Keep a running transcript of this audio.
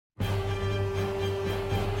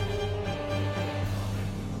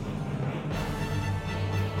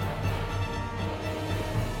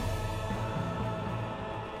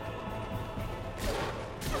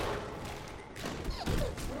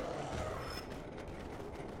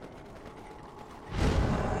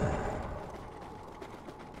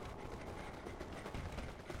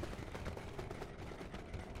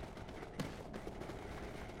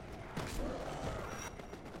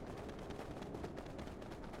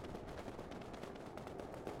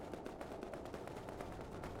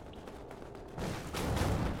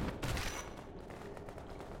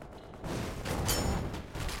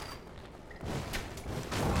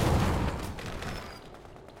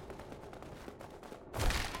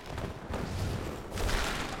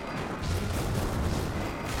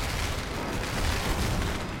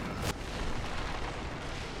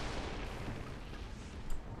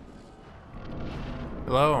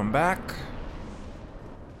Hello, I'm back.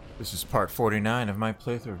 This is part 49 of my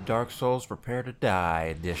playthrough of Dark Souls Prepare to Die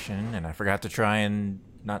edition, and I forgot to try and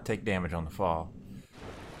not take damage on the fall.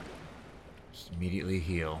 Just immediately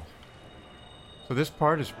heal. So this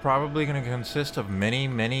part is probably going to consist of many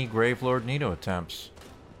Gravelord Nito attempts.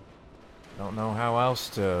 Don't know how else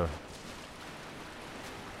to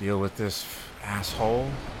deal with this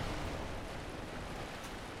asshole.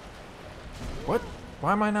 What?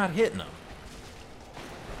 Why am I not hitting him?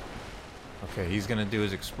 Okay, he's gonna do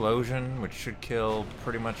his explosion, which should kill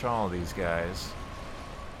pretty much all of these guys.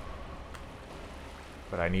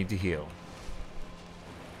 But I need to heal.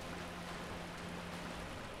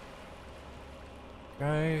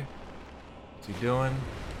 Okay. What's he doing?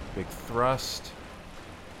 Big thrust.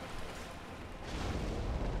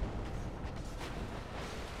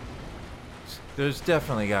 There's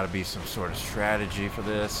definitely got to be some sort of strategy for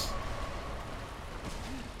this.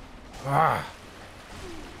 Ah!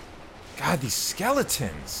 God, these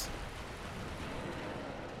skeletons!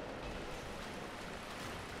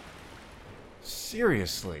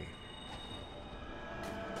 Seriously.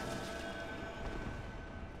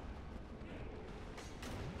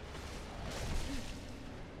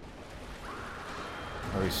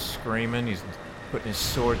 Oh, he's screaming. He's putting his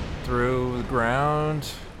sword through the ground.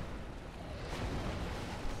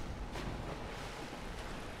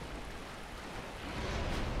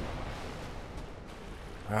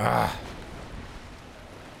 Ah.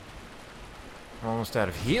 I'm almost out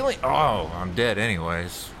of healing. Oh, I'm dead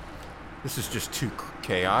anyways. This is just too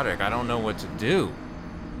chaotic. I don't know what to do.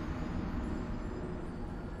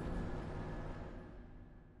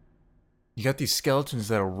 You got these skeletons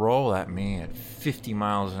that'll roll at me at 50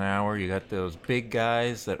 miles an hour. You got those big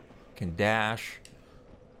guys that can dash.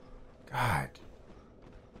 God.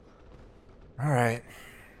 Alright.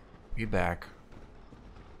 Be back.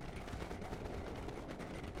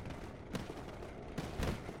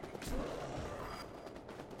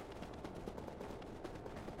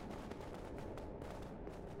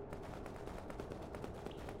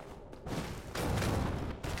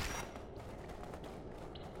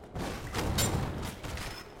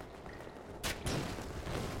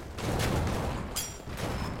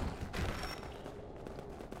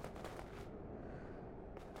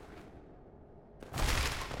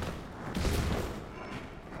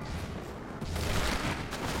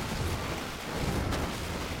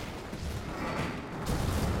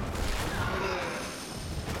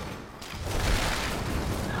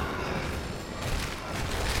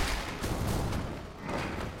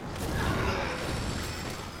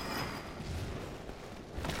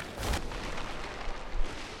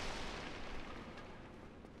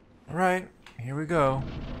 Alright, here we go.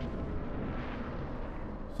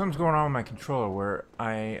 Something's going on with my controller where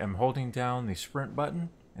I am holding down the sprint button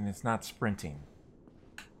and it's not sprinting.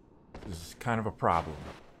 This is kind of a problem.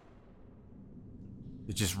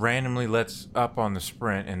 It just randomly lets up on the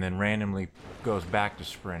sprint and then randomly goes back to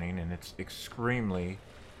sprinting, and it's extremely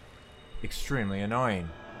annoying.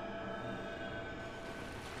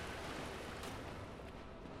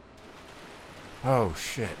 Oh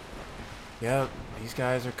shit. Yep, these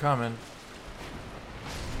guys are coming.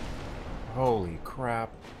 Holy crap.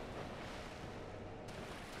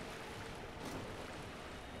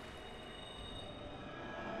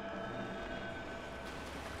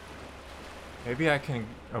 Maybe I can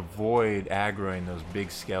avoid aggroing those big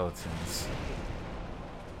skeletons.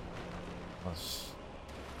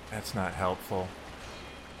 That's not helpful.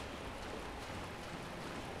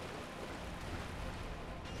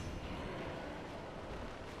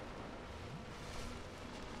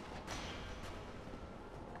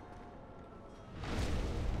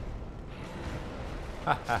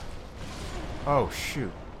 Oh,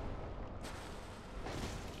 shoot.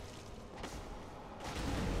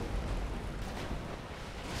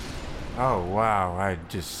 Oh, wow. I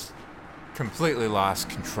just completely lost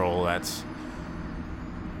control. I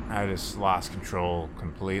just lost control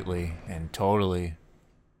completely and totally.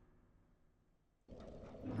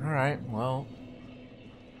 Alright, well,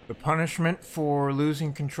 the punishment for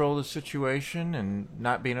losing control of the situation and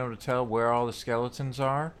not being able to tell where all the skeletons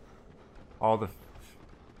are, all the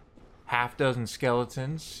half-dozen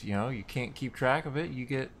skeletons, you know, you can't keep track of it. You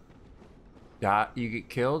get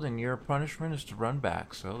killed, and your punishment is to run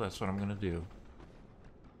back. So that's what I'm gonna do.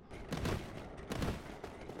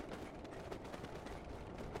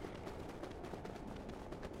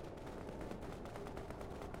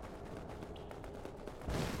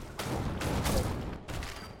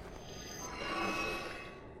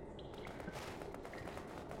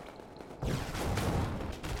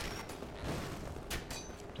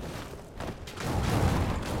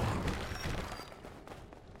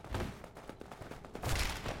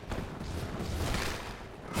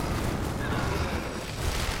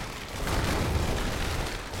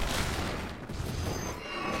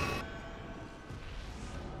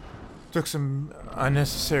 Took some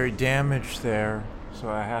unnecessary damage there, so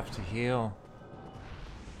I have to heal.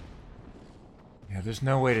 Yeah, there's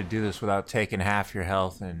no way to do this without taking half your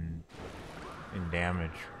health in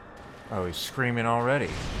damage. Oh, he's screaming already. Are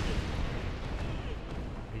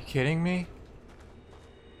you kidding me?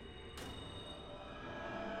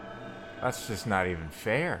 That's just not even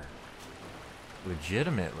fair.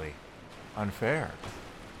 Legitimately unfair.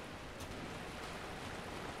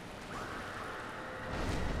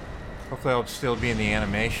 Hopefully I'll still be in the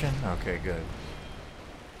animation. Okay, good.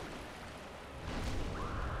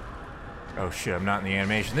 Oh shit, I'm not in the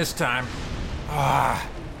animation this time. Ah.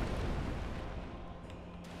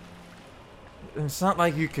 It's not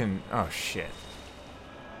like you can... Oh shit.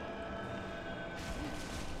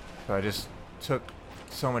 So I just took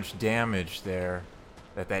so much damage there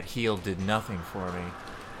that heal did nothing for me.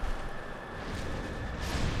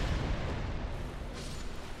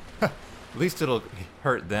 At least it'll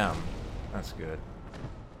hurt them. That's good.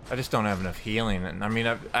 I just don't have enough healing. And I mean,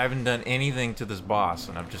 I haven't done anything to this boss,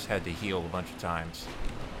 and I've just had to heal a bunch of times.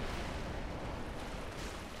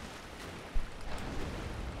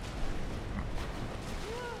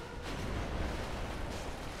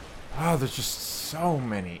 Oh, there's just so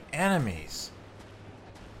many enemies.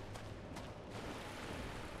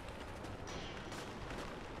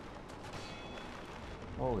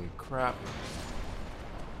 Holy crap.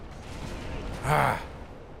 Ah.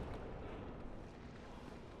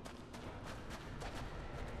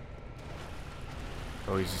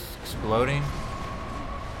 Oh, he's exploding.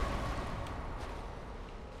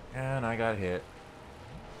 And I got hit.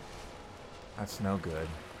 That's no good.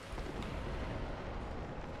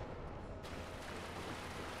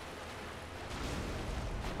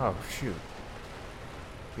 Oh, shoot.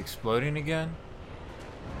 Exploding again?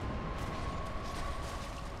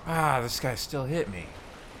 Ah, this guy still hit me.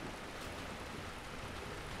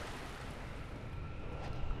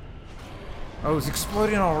 Oh, it's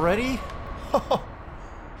exploding already? Oh.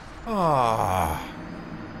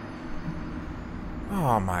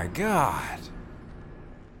 Oh my god.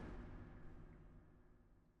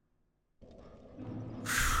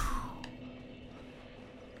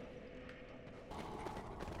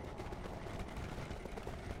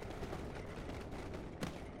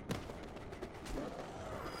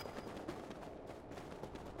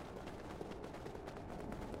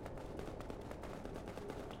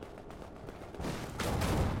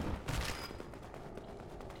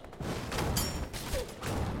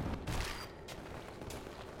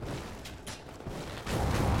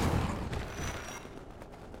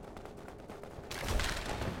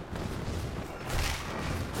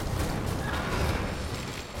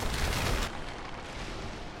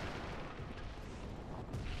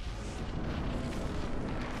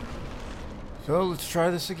 So let's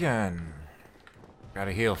try this again.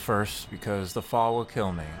 Gotta heal first because the fall will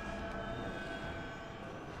kill me.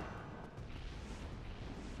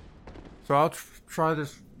 So I'll try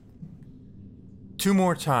this 2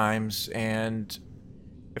 more times, and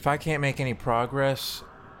if I can't make any progress,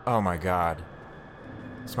 oh my god.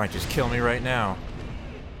 This might just kill me right now.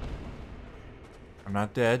 I'm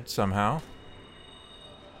not dead somehow.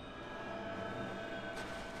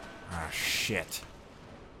 Ah, shit.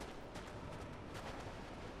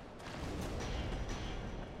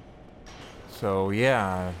 So,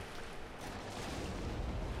 yeah.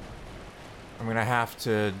 I'm gonna have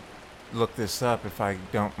to look this up if I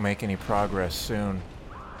don't make any progress soon.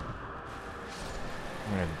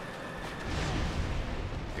 I'm gonna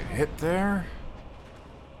get hit there.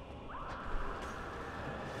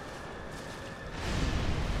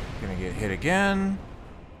 Gonna get hit again.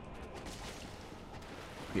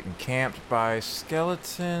 Getting camped by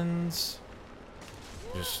skeletons.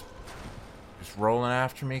 Just rolling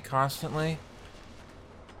after me constantly.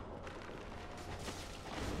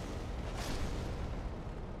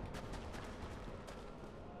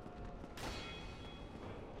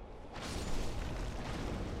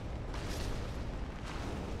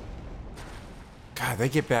 God, they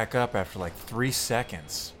get back up after like 3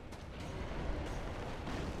 seconds.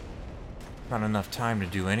 Not enough time to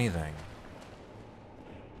do anything.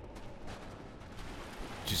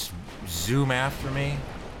 Just zoom after me.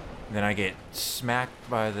 Then I get smacked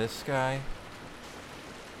by this guy.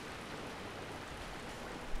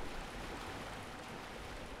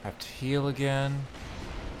 Have to heal again.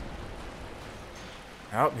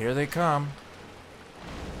 Oh, here they come.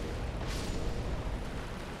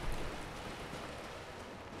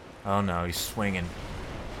 Oh no, he's swinging.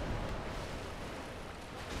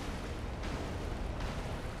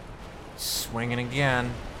 Swinging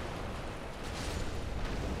again.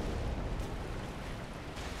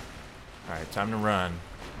 Alright, time to run.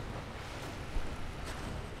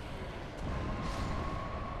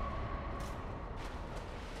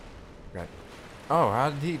 Right. Oh, how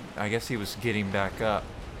did he... I guess he was getting back up.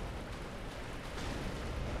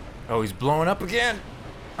 Oh, he's blowing up again!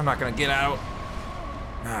 I'm not gonna get out.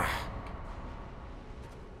 Ah.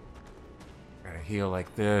 Gotta heal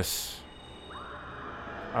like this.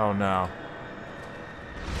 Oh no.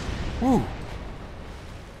 Woo!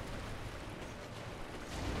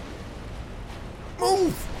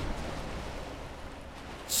 Move!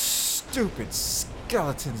 Stupid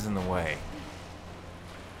skeletons in the way.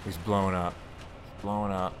 He's blowing up. He's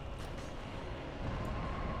blowing up.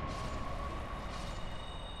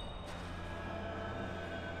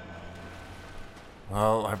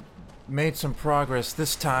 Well, I've made some progress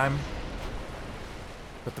this time.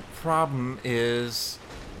 But the problem is...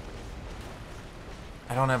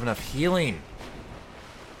 I don't have enough healing.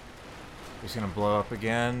 He's gonna blow up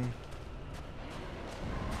again.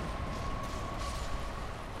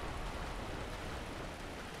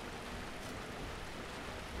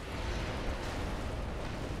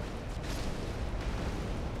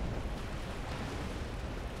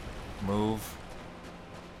 Move.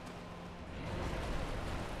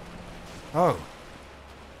 Oh.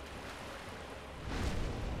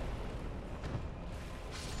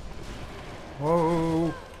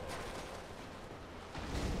 Whoa.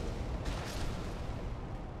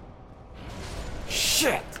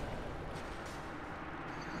 Shit.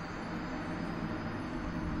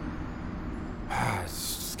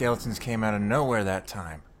 Skeletons came out of nowhere that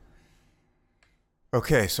time.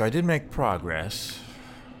 Okay, so I did make progress.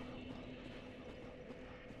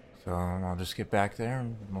 So I'll just get back there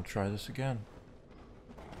and we'll try this again.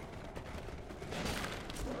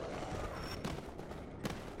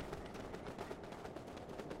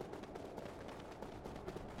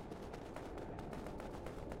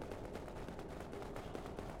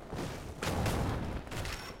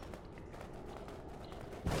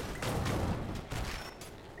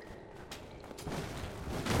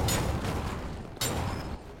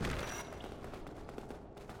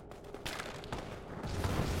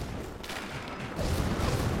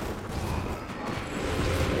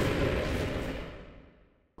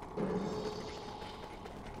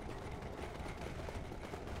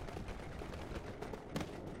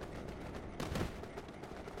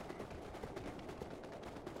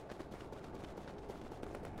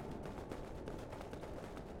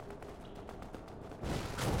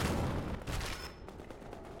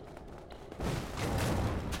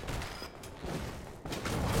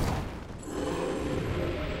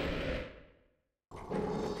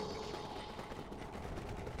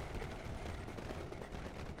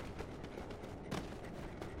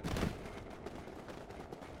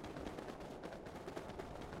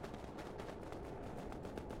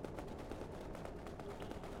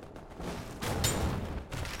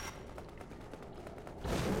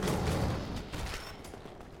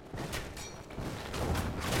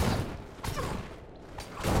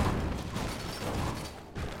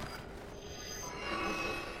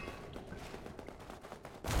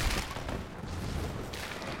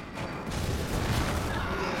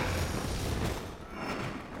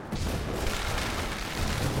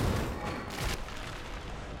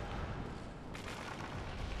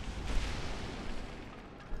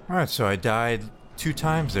 Alright, so I died 2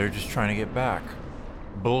 times there just trying to get back.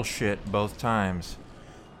 Bullshit both times.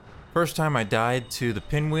 First time I died to the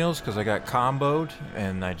pinwheels because I got comboed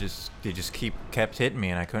and they just kept hitting me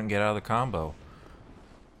and I couldn't get out of the combo.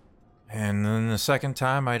 And then the second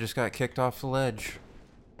time I just got kicked off the ledge.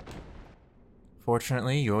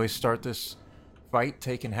 Fortunately, you always start this fight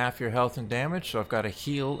taking half your health and damage, so I've got to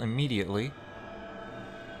heal immediately.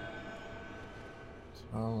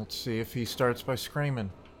 So let's see if he starts by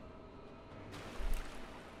screaming.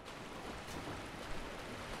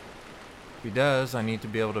 If he does, I need to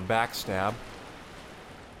be able to backstab.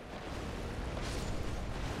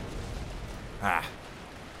 Ah.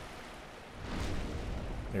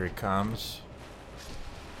 There he comes.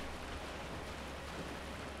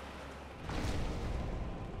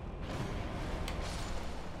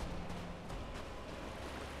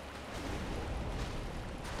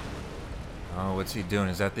 Oh, what's he doing?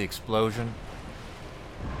 Is that the explosion?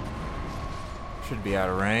 Should be out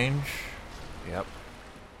of range. Yep.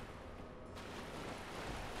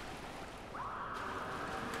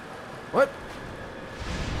 What?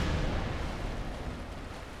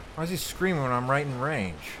 Why is he screaming when I'm right in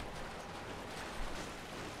range?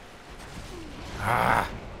 Ah!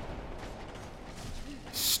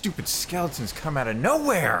 Stupid skeletons come out of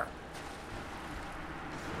nowhere!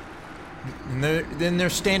 And then they're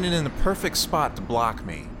standing in the perfect spot to block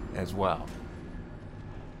me as well.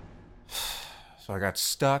 So I got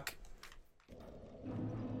stuck.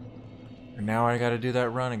 And now I gotta do that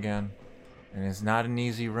run again. And it's not an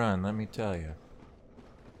easy run, let me tell you.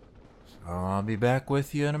 So I'll be back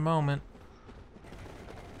with you in a moment.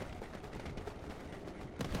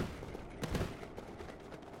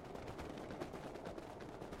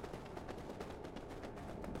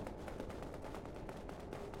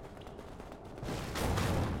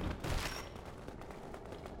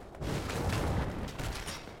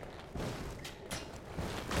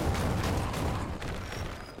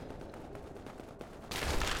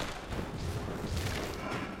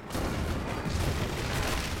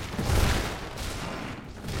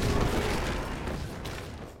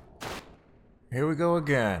 Here we go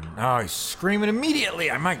again. Oh, he's screaming immediately.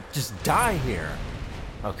 I might just die here.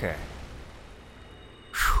 Okay.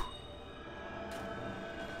 Whew.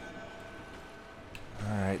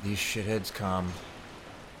 Alright, these shitheads come.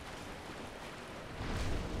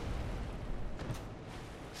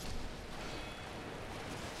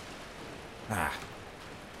 Ah.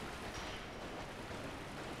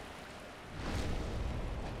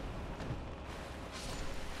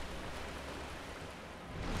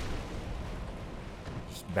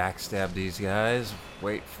 Backstab these guys.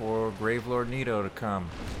 Wait for Gravelord Nito to come.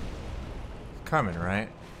 He's coming, right?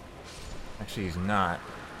 Actually, he's not.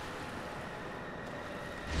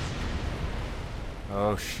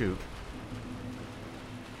 Oh, shoot.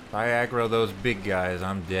 If I aggro those big guys,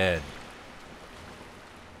 I'm dead.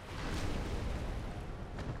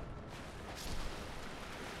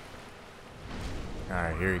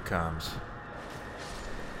 Alright, here he comes.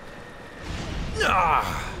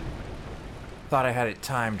 Ah! Thought I had it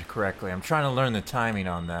timed correctly. I'm trying to learn the timing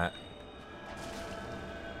on that.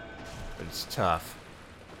 But it's tough.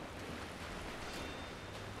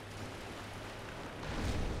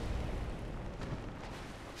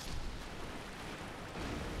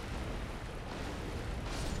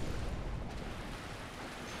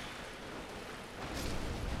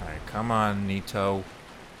 Alright, come on, Nito.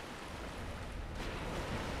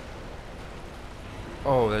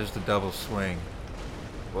 Oh, there's the double swing.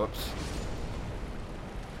 Whoops.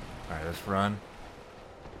 Alright, let's run.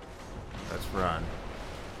 Let's run.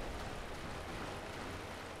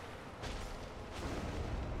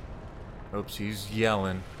 Oops, he's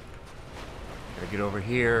yelling. Gotta get over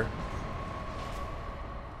here.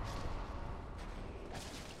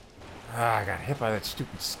 Ah, I got hit by that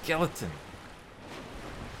stupid skeleton.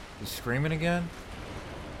 He's screaming again?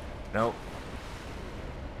 Nope.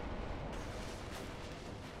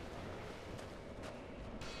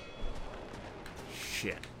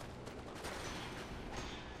 Shit.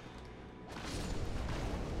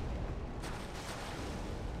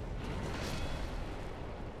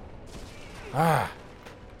 Ah!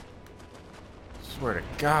 Swear to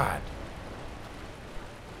God.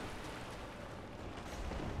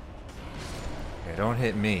 Okay, don't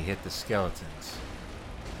hit me, hit the skeletons.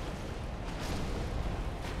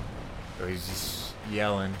 Oh, he's just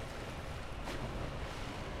yelling.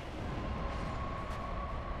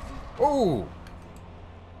 Oh!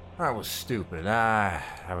 That was stupid. Ah,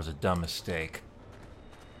 that was a dumb mistake.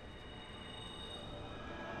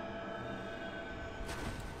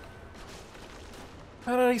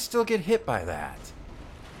 How did I still get hit by that?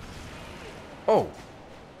 Oh.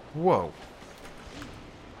 Whoa.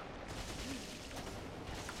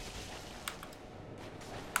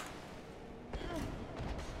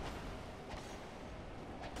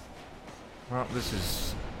 Well, this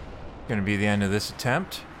is gonna be the end of this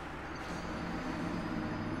attempt.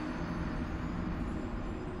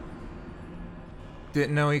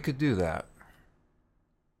 Didn't know he could do that.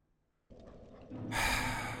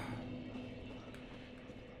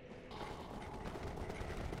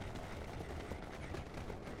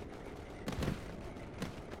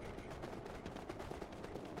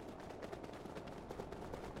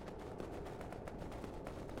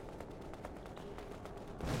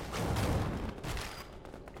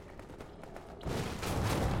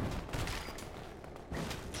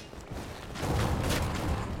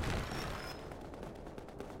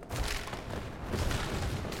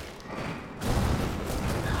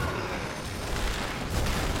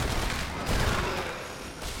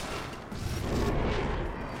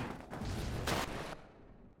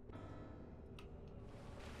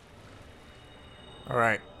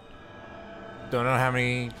 Alright. Don't know how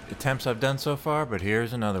many attempts I've done so far, but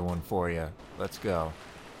here's another one for you. Let's go.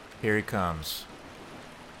 Here he comes.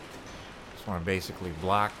 Just want to basically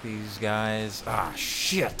block these guys. Ah,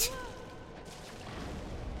 shit!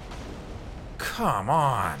 Come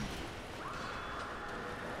on!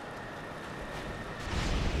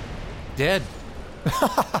 Dead.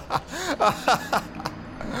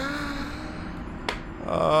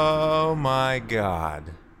 Oh my God.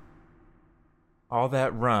 All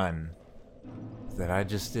that run that I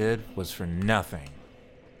just did was for nothing.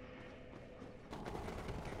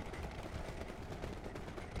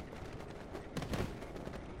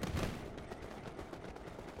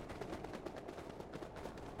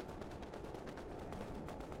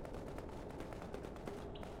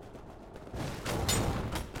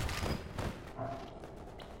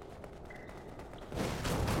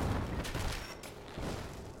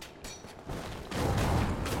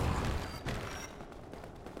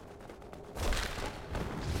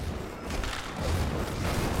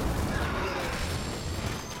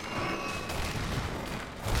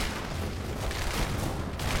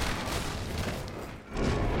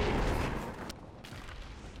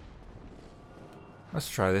 Let's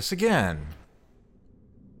try this again.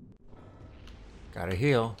 Gotta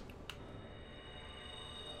heal.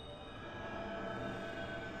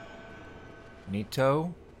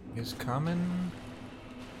 Nito is coming.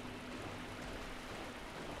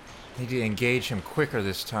 Need to engage him quicker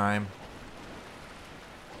this time.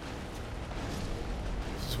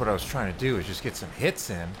 This is what I was trying to do, is just get some hits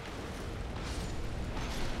in.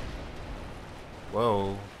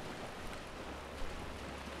 Whoa.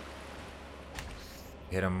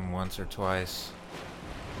 Hit him once or twice.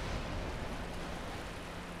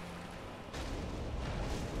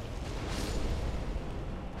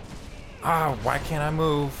 Ah, why can't I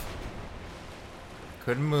move?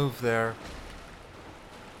 Couldn't move there.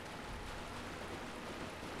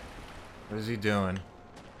 What is he doing?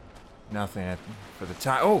 Nothing for the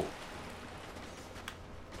time. Oh!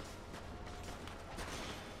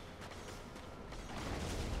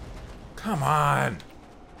 Come on!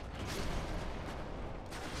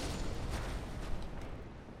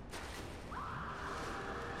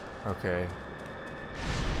 Okay.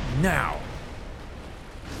 Now!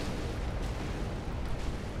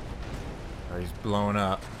 Oh, he's blowing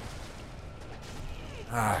up.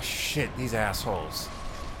 Ah, shit, these assholes.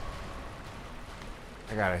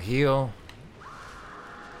 I gotta heal.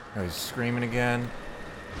 Oh, he's screaming again.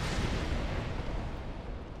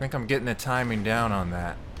 I think I'm getting the timing down on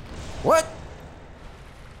that. What?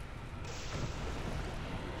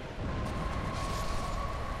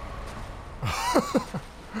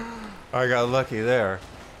 I got lucky there.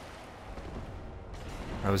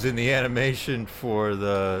 I was in the animation for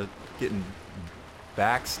the getting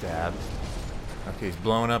backstabbed. Okay, he's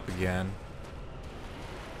blowing up again.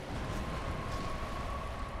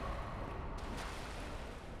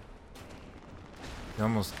 He's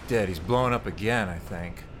almost dead. He's blowing up again, I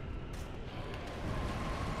think.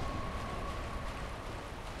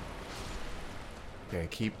 Okay,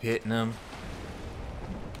 keep hitting him.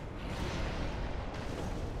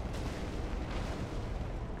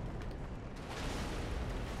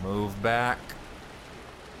 Move back.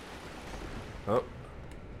 Oh.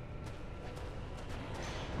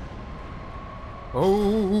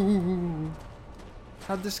 Oh.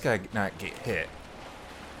 How'd this guy not get hit?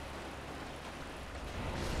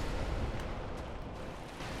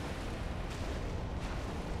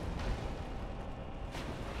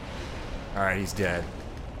 Alright, he's dead.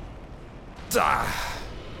 Ah.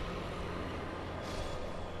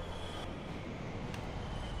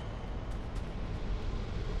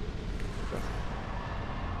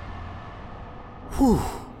 Whew.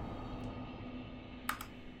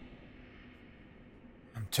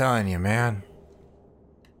 I'm telling you, man.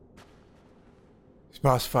 These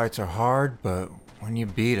boss fights are hard, but when you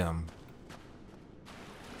beat them,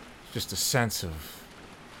 it's just a sense of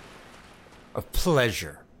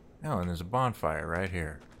pleasure. Oh, and there's a bonfire right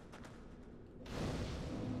here.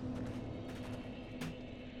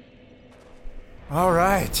 All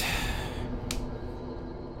right.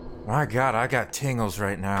 My God, I got tingles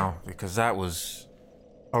right now because that was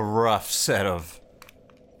a rough set of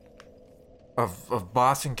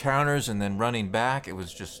boss encounters and then running back. It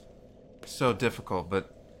was just so difficult,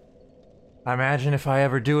 but I imagine if I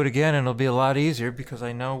ever do it again, it'll be a lot easier because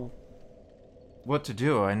I know what to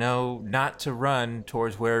do. I know not to run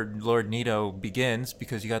towards where Lord Nito begins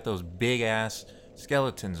because you got those big ass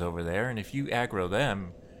skeletons over there, and if you aggro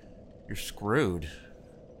them, you're screwed.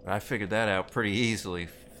 I figured that out pretty easily,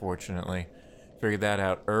 fortunately. Figured that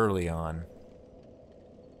out early on.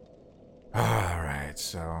 Alright,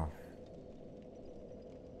 so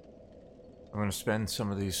I'm gonna spend some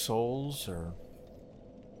of these souls, or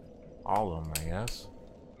all of them, I guess.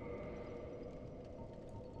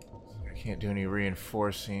 I can't do any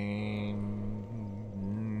reinforcing.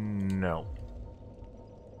 No.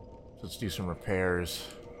 So let's do some repairs.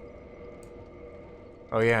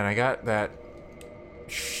 Oh yeah, and I got that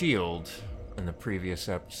shield in the previous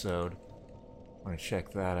episode. I want to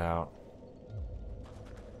check that out.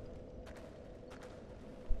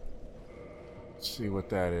 Let's see what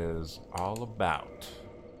that is all about.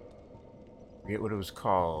 Forget what it was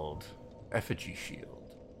called. Effigy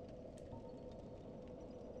shield.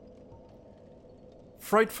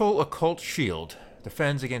 Frightful occult shield.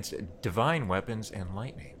 Defends against divine weapons and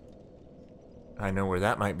lightning. I know where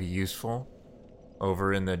that might be useful.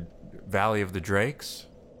 Over in the Valley of the Drakes.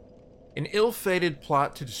 An ill-fated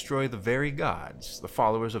plot to destroy the very gods. The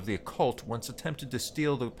followers of the occult once attempted to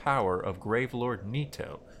steal the power of Gravelord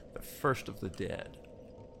Nito, the first of the dead.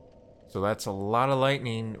 So that's a lot of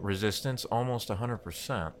lightning resistance, almost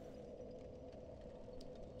 100%.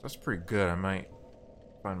 That's pretty good. I might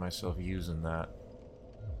find myself using that.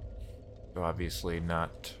 So obviously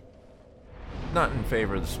not in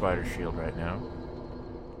favor of the spider shield right now.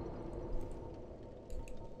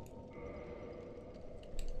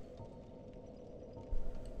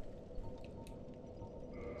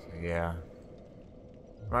 So yeah.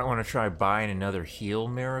 Might want to try buying another heal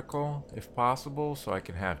miracle, if possible, so I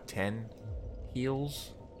can have 10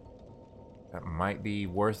 heals. That might be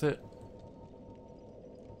worth it.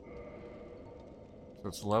 So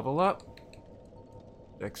let's level up.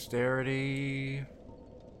 Dexterity.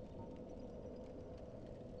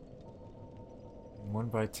 1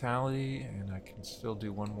 vitality, and I can still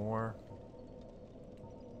do one more.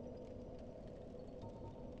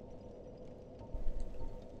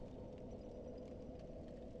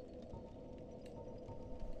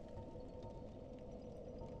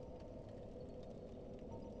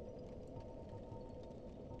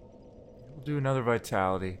 We'll do another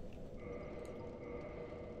vitality.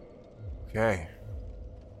 Okay.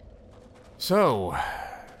 So,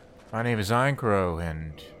 my name is Eincrou,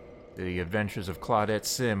 and the adventures of Claudette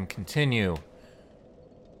Sim continue.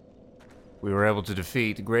 We were able to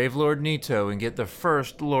defeat Gravelord Nito and get the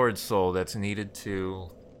first Lord Soul that's needed to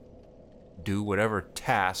do whatever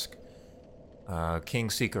task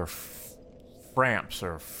Kingseeker Framps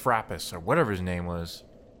or Frappus or whatever his name was.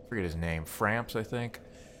 I forget his name. Framps, I think.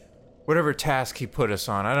 Whatever task he put us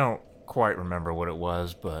on. I don't quite remember what it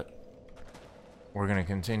was, but we're going to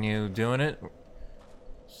continue doing it.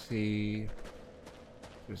 See if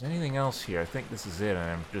there's anything else here. I think this is it, and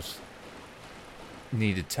I'm just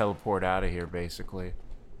need to teleport out of here, basically.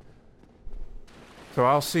 So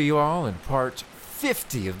I'll see you all in part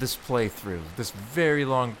 50 of this playthrough. This very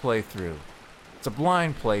long playthrough. It's a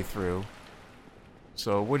blind playthrough.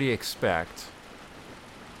 So what do you expect?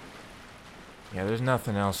 Yeah, there's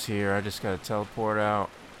nothing else here. I just gotta teleport out.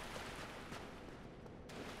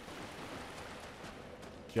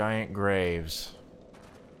 Giant graves.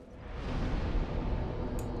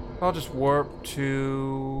 I'll just warp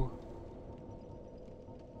to...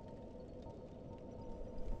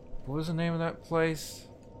 What was the name of that place?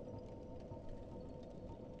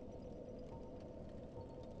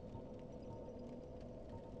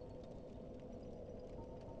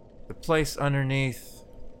 The place underneath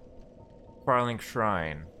Farling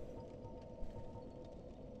Shrine.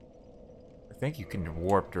 I think you can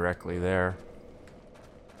warp directly there.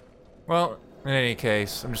 Well, in any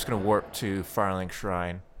case, I'm just going to warp to Farling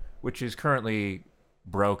Shrine, which is currently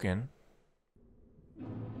broken.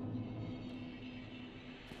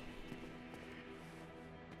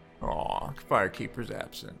 Aw, Firekeeper's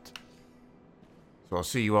absent. So I'll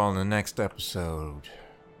see you all in the next episode.